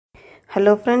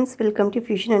Hello friends, welcome to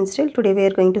Fusion Unstyle. Today we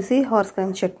are going to see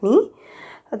horsegram chutney.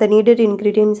 The needed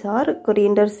ingredients are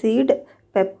coriander seed,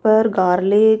 pepper,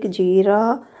 garlic,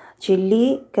 jeera,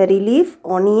 chili, curry leaf,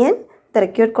 onion. The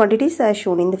required quantities as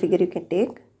shown in the figure you can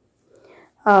take.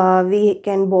 We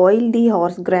can boil the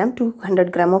horsegram,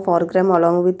 200 gram of horsegram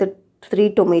along with the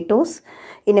 3 tomatoes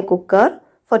in a cooker.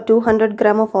 For 200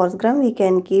 gram of horsegram we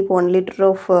can keep 1 liter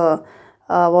of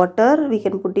water. We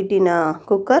can put it in a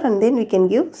cooker and then we can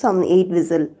give some 8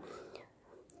 whistle.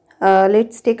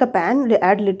 Let's take a pan,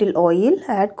 add little oil,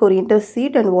 add coriander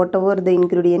seed and whatever the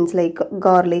ingredients like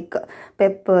garlic,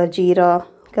 pepper, jeera,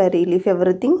 curry leaf,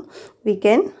 everything. We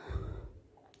can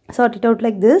sort it out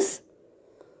like this.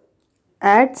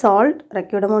 Add salt,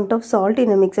 required amount of salt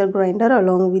in a mixer grinder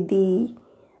along with the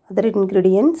other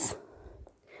ingredients.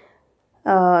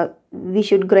 We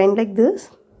should grind like this.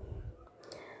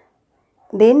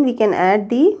 Then we can add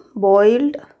the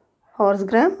boiled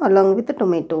horsegram along with the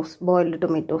tomatoes, boiled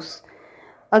tomatoes.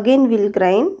 Again we'll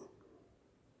grind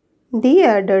the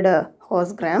added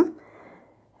horsegram.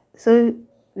 So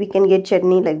we can get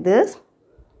chutney like this.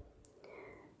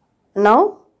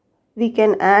 Now we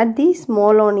can add the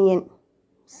small onion.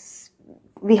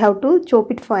 We have to chop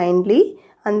it finely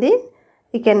and then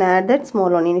we can add that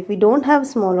small onion. If we don't have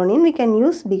small onion, we can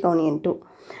use big onion too.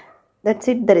 That's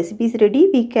it, the recipe is ready.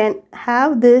 We can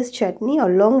have this chutney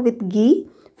along with ghee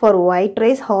for white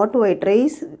rice, hot white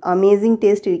rice. Amazing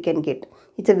taste we can get.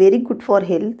 It's a very good for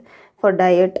health, for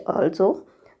diet also.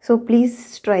 So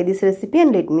please try this recipe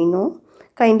and let me know.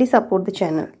 Kindly support the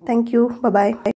channel. Thank you. Bye-bye.